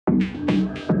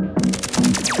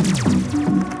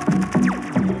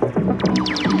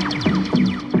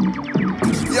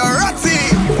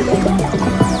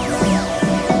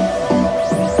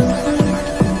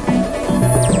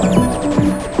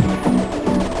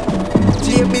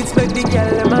reggae beats make the girl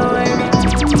them a whine.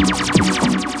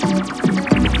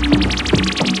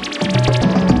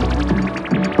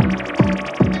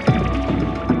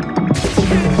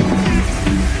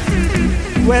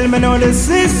 Well, me know the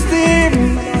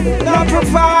system don't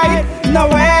provide no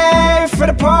way for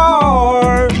the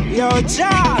poor. Yo,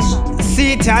 Josh,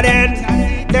 see it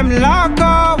then, them lock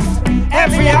off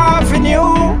every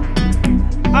avenue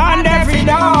and every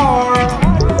door.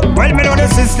 Well, me know the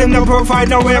system don't provide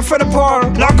no way for the poor.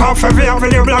 Lock off every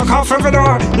avenue, block off every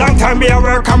door. Long time me a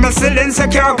work, I'm still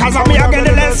insecure, cause I'm me a get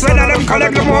the less when them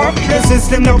collect the more. The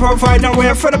system don't provide no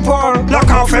way for the poor. Lock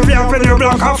off every avenue,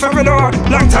 block off every door.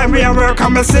 Long time me a work,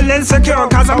 I'm still insecure,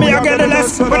 cause I'm me a get the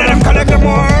less when them collect the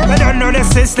more. I don't know the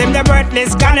system, the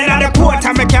worthless, gone in the court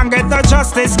and me can't get no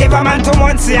justice. Give a man 2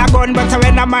 months, see a gun, but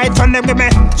when I might turn them give me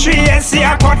 3 years, see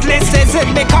a cutlass. Is it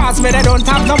because me they don't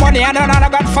have no money, I don't have a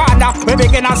godfather. We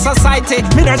begin a society,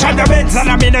 me no drive the Benz and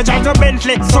I me no drive the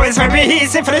Bentley. So it's very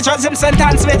easy for the judge him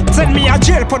sentence me. Send me a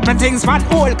jail, put my things on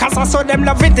hold, cause I saw them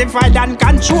love it if I don't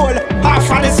control.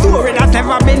 Half of the story that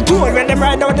ever been told, when them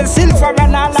ride out the silver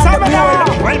and all of the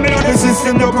gold. Well, me know the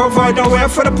system don't provide no way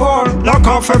for the poor. Lock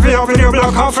off every avenue,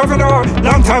 block off every door.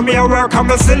 Long time me a work, I'm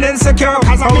still insecure,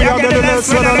 cause I'm here getting less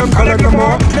when I don't collect no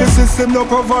more. The system don't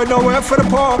provide no way for the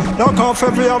poor. Lock off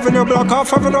every avenue, block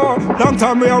off every door. Long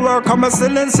time me a work, I'm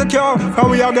still insecure, cause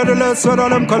we are getting less when I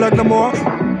don't collect no more.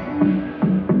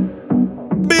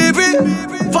 Baby,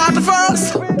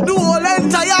 41st, the whole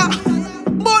entire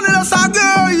Bonilus a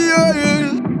girl,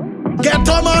 yeah. Get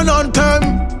a man on time,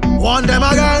 want them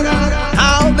again.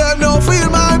 How them don't feel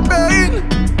my pain,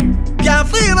 can't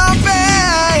feel my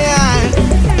pain.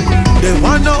 They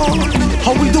wanna know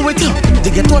how we do it.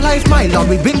 They get to life, my lord,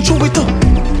 we been through it.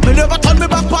 They never turn me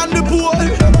back on the boy.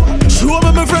 Show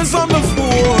me my friends on the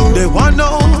floor. They wanna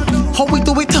know how we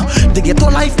do it. They get to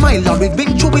life, my lord, we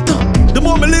been through it. The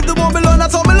more me live, the more me learn,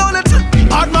 that's how me learn it.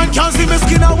 Bad man can't see me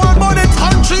skin, I want about it.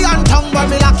 Country and tongue, but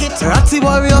me lock it. Ratty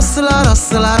boy, we hustle,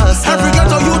 hustle, hustle. Every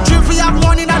ghetto youth dream for have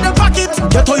money in the pocket.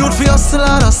 Ghetto youth for hustle,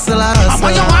 hustle, hustle. And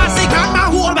when you want sick, and my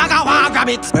whole bag, I want grab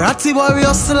it. Ratty boy, we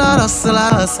hustle, hustle,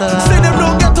 hustle. Say them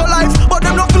don't get to life, but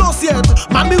them not close yet.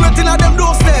 Man be waiting at them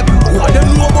doorstep. What them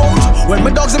know about? When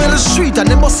my dogs are in the street and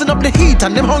them busting up the heat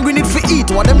and them hungry need for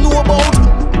eat. What them know about?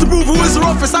 To prove who is the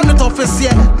roughest and the toughest,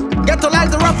 yeah. Get to life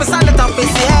the roughest and the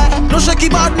toughest, yeah. No shaky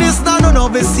badness, no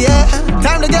novice, yeah.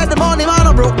 Time to get the money, man,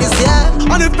 I broke this,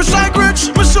 yeah. And if me strike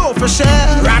rich, me show for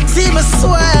share. Ratty, me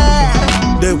swear.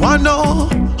 They wanna know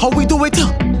how we do it.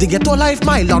 They get to life,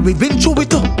 my lord, we been through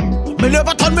it. Me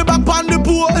never turn me back on the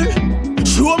boy.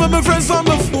 Show me my friends on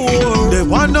the floor. They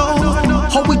wanna know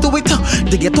how we do it.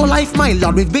 They get to life, my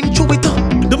lord, we've been through it.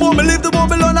 The more me live, the more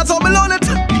me learn, that's how me learn it.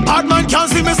 Hard man can't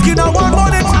see me skin, I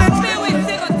want it.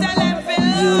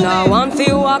 You know one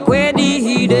fi walk where the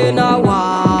hidden a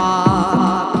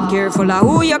walk. Careful of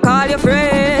who you call your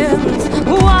friends.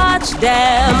 Watch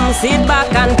them, sit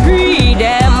back and pre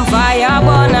them. Fire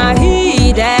burn a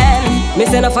hidden. Me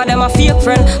say enough of them a fake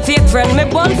friend. Me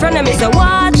bun friend them. Me say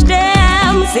watch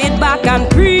them, sit back and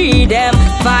pre them.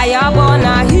 Fire burn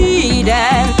a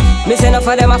hidden. Me say enough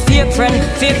of them a fake friend.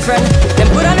 Them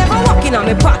coulda never walk in on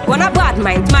me back. One a bad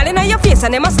mind, smiling on your face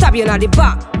and them a stab you in the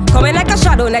back. Coming like a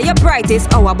shadow, now your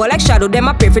brightest hour. But like shadow, them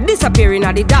a pray for disappearing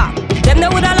at the dark. Them they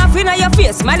woulda laughing at your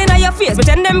face, smiling at your face.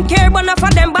 Pretend them care, but enough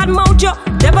of them bad mouth you.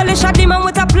 Devilish a demon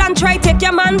with a plan, try take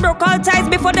your man. Broke all ties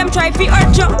before them try fi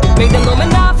hurt you. Make them know me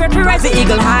not afraid to rise the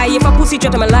eagle high. If a pussy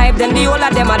threat them alive, then the whole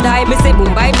of them a die. Me say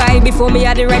boom bye bye before me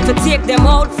had the right to take them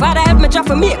out. Father help me try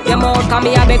to make them out. Cause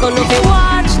me a beg on no fi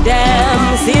watch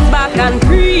them, sit back and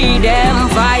pre them.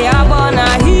 Fire burn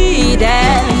a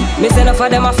hidden. Me say enough of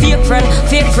them a fake friend.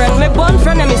 Me bun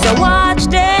friend, and me say watch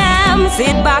them,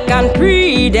 sit back and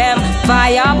pre them.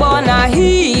 Fire burn a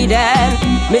hidden.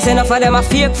 Me say enough of them a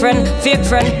fake friend.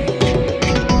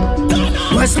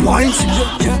 West Point,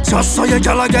 just so you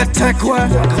gala get tech where.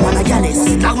 Come on,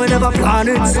 Yalis, now we never plan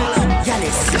it.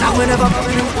 Yalis, now we never.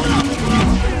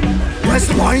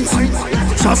 West Point,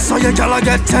 just so you gala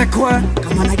get tech where.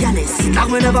 Come on, Yalis, now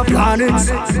we never plan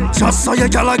it. Just so you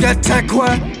gala get tech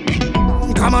where.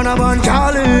 Come on, I'm on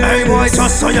Cali. Hey boy,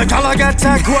 just so you gala get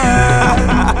tech where.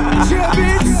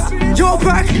 Yo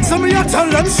back, so me a tell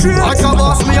them straight. Like a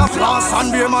boss, me a floss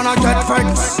and be a man I get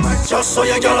vexed. Just so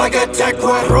you gala get tech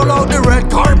where. Roll out the red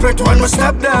carpet when we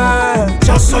step there.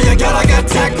 Just so you gala get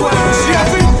tech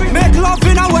where. Make love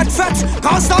in a wet fete,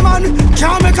 cause the man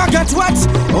can't make her get wet.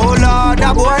 Oh Lord,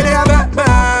 that boy they a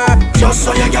bet. Just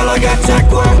so you gala get tech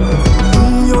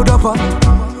where. You dapper.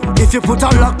 If If you put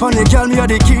a lock on the girl, me a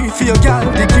the key for your girl,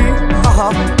 the key.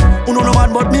 Uno no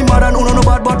bad but me mad and uno no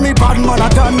bad but me bad. Man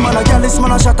a gun, man a girl, this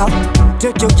man a shatter.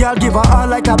 Take your girl, give her all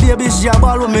like a baby. She a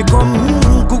ball when me come,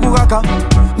 cuckoo kaka.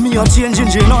 Me a change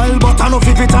engine oil, but I no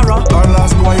fit it her. Her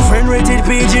last boyfriend rated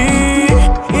PG.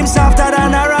 Him softer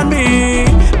than R&B,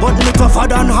 but me tougher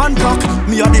than Hancock.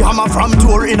 Me a the hammer from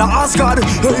tour in a Asgard.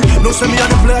 Hey, no say me a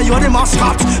the player, you a the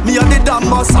mascot. Me a the damn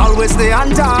boss, always stay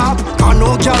on top. Can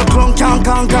no girl clone can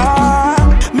conquer.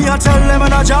 Me a tell them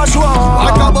and a Joshua.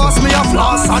 Like a boss, me a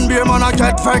floss and beer man a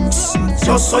get vexed.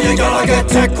 Just so you gotta get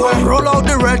tech wet. Roll out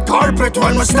the red carpet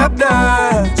when we step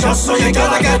there. Just so you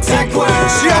gotta get tech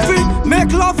wet. She a fi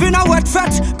make love in a wet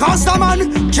fet, cause the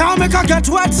man can't make her get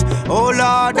wet. Oh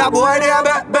Lord, that boy they a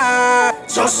bet.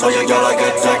 Just so you gotta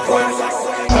get tech wet.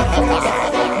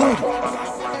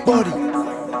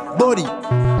 Body.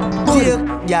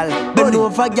 Take, gal, bend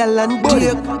over, gal and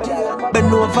take.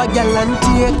 Bend over, gal and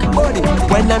take. Body,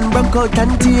 wine and broke out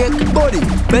and take. Body,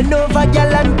 bend over,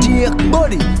 gal and take.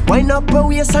 Body, wine up her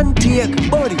waist and take.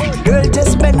 Body, girl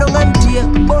just bend on and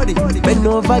take. Body, bend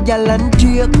over, gal and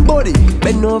take. Body,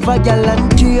 bend over, gal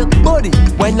and take. Body,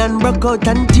 wine and broke out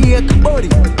and take. Body,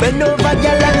 bend over,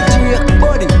 gal and take.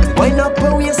 Body, wine up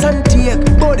her waist and take.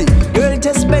 Body, girl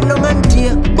just bend on and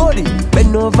take. Body,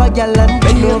 bend over, gal and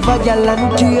take. Bend over, gal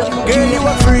and take. Girl, you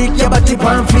a freak, your body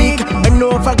pan fleek. Bend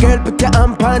over, girl, put your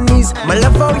arm on knees. My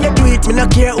love how you do it, me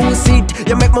not care who see it.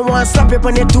 You make me want slap you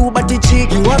on your two body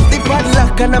cheek. You have the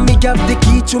padlock and I make have the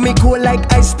key. To me cool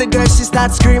like ice, the girl she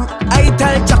start scream. I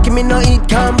tell Jackie me no eat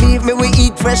can't beef. Me we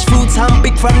eat fresh fruits, hand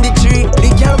pick from the tree.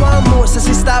 The girl want more, so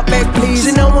she start beg please.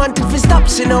 She no want it for stop,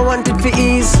 she no want it for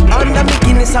ease. Under me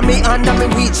Guinness and me under me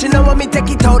reach. She no want me take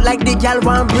it out like the girl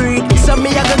want breathe. So me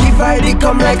I go give her the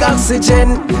come like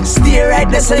oxygen. Stay right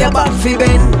there so your back fi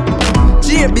bend.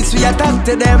 JBs we attack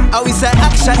to them. How we say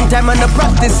action time and the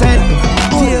practicing.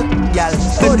 Take, gal,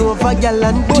 bend over, gal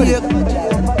and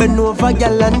take. Bend over,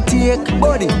 gal and take.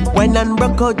 Body, wine and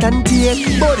broke out and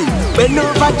take. Body, bend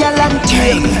over, gal and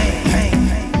take.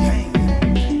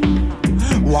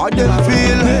 What them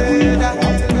feel?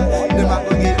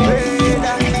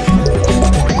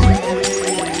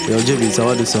 Yo, JBs,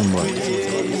 how do some boy?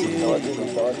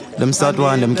 Them start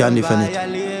one, them can't defend it.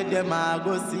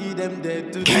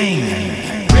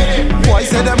 Boy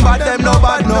say them bad, them no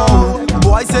bad, no.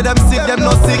 Boy say them sick, them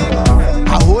no sick.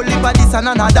 A whole heap of this and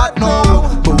none of that,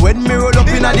 no. But when me roll up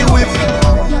in the whip,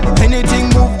 anything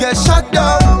move get shut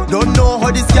down. Don't know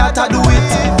how this cat a do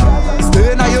it.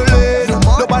 Stay in your lane,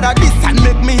 nobody this and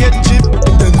make me hate chip.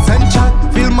 Them send chat,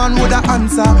 feel man would a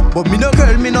answer. But me no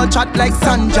girl, me no chat like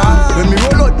Sanja. When me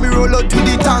roll out to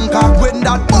the tanker. When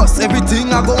that bust,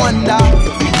 everything I go under.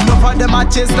 Enough of them a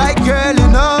chase like girl, you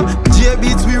know.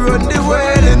 J-beats we run the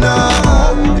world, you know.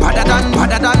 Badder than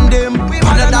them.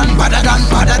 Badder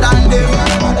than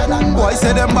them. Boy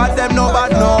say them bad, them no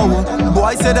bad, no.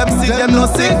 Boy say them sick, them no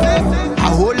sick. A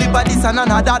whole heap of this and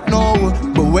none of that, no.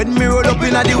 But when me roll up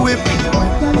in the whip,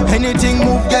 anything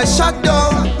move get shut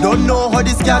down. Don't know how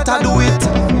this cat a do it.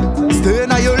 Stay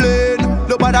in your lane.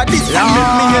 Nobody this and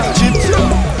make me hate chip.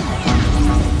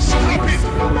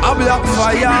 A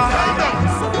Blacfyah.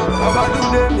 How do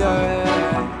them,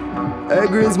 yeah. Hey,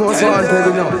 Greens most wanted,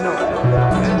 you know.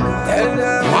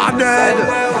 My dead.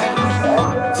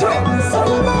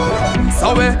 So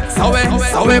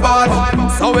we bad.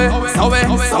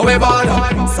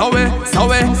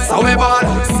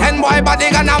 Send boy body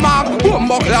gonna mark.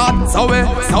 Bumbo clot. So we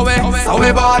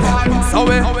bad.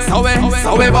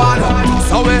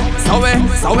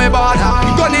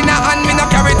 Gun in a hand, me no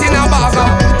carry it in a bag.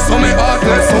 So me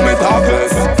heartless, so me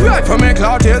talkless. Right from me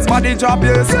clout, yes, body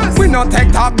jobless. We no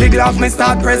take talk, big laugh, me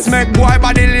start press. Make boy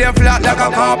body lay flat like a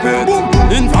carpet.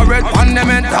 Infrared pan them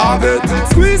and target.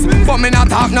 Squeeze me, but me not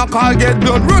talk, no call, get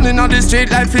blood running on the street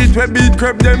like feet we beat,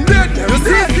 crep them dead. You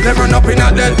see, they run up in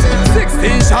a dead.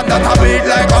 16 shot that a beat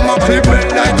like I'm a clip,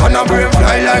 like on a brave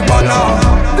fly like banana.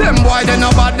 Them boy they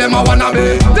no bad, them a wanna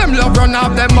be. Them love run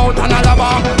off them out and a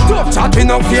lava. Tough chat, we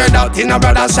no fear that in a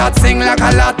brother shot. Sing like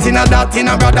a Latin, a that in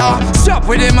a brother. Shop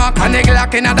with him a canic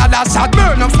like in a dada shot.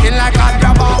 Burn up skin like a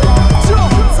grabber.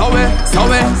 So we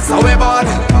bad.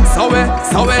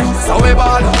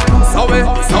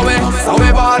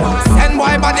 Send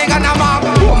boy body gonna mark.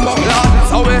 Bumbo clot.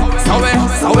 So we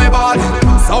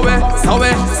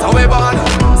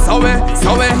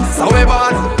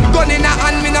bad. Gun in a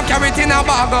hand, me no carry it in a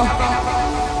bag.